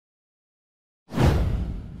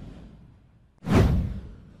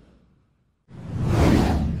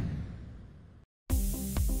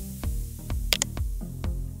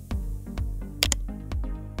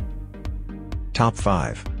Top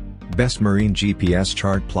 5. Best Marine GPS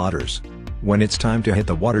Chart Plotters. When it's time to hit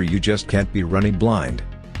the water, you just can't be running blind,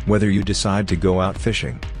 whether you decide to go out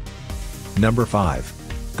fishing. Number 5.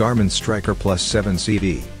 Garmin Stryker Plus 7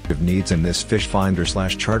 CV. Needs in this fish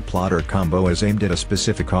finder/chart plotter combo is aimed at a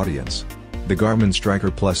specific audience. The Garmin Stryker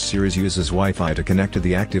Plus series uses Wi-Fi to connect to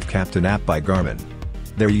the Active Captain app by Garmin.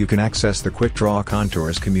 There you can access the Quick Draw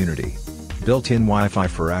Contours community. Built-in Wi-Fi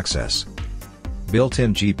for access.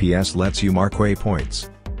 Built-in GPS lets you mark waypoints.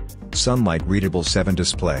 Sunlight readable 7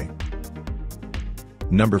 display.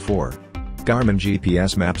 Number 4. Garmin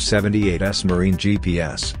GPS Maps 78S Marine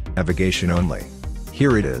GPS, navigation only.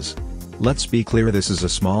 Here it is. Let's be clear, this is a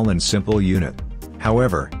small and simple unit.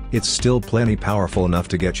 However, it's still plenty powerful enough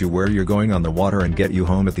to get you where you're going on the water and get you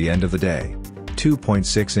home at the end of the day.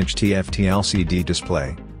 2.6-inch TFT LCD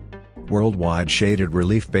display. Worldwide shaded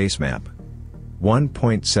relief base map.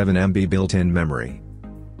 1.7 MB built-in memory.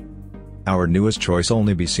 Our newest choice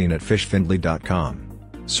only be seen at fishfindly.com.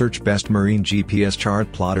 Search Best Marine GPS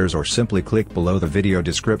Chart Plotters or simply click below the video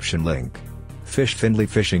description link. Fishfindly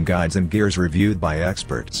fishing guides and gears reviewed by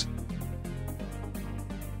experts.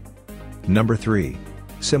 Number 3.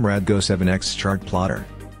 Simrad Go 7X Chart Plotter.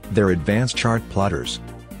 They're advanced chart plotters.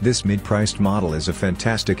 This mid-priced model is a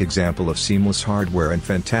fantastic example of seamless hardware and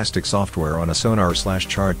fantastic software on a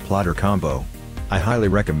sonar/chart plotter combo. I highly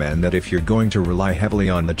recommend that if you're going to rely heavily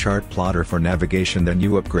on the chart plotter for navigation, then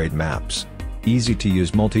you upgrade maps. Easy to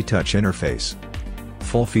use multi-touch interface.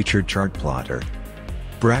 Full-featured chart plotter.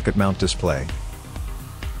 Bracket mount display.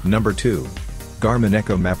 Number 2. Garmin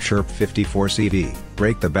Echo Map CHIRP 54 CV.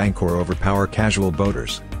 Break the bank or overpower casual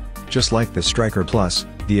boaters. Just like the Stryker Plus,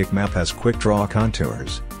 the echoMAP has quick draw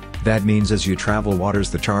contours. That means as you travel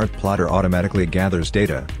waters, the chart plotter automatically gathers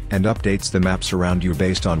data and updates the maps around you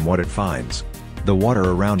based on what it finds. The water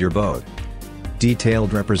around your boat.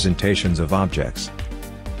 Detailed representations of objects.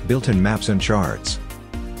 Built-in maps and charts.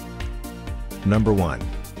 Number 1.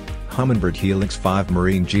 Hummingbird Helix 5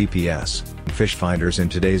 Marine GPS. Fish finders in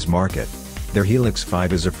today's market. Their Helix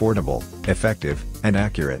 5 is affordable, effective, and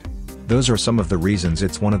accurate. Those are some of the reasons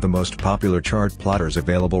it's one of the most popular chart plotters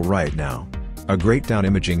available right now. A great down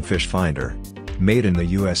imaging fish finder. Made in the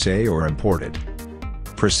USA or imported.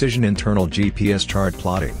 Precision internal GPS chart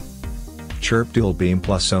plotting. CHIRP dual beam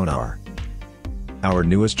plus sonar. Our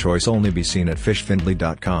newest choice only be seen at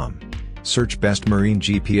fishfindly.com. Search Best Marine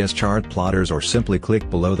GPS Chart Plotters or simply click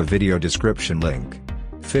below the video description link.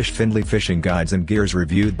 Fishfindly fishing guides and gears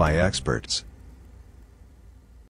reviewed by experts.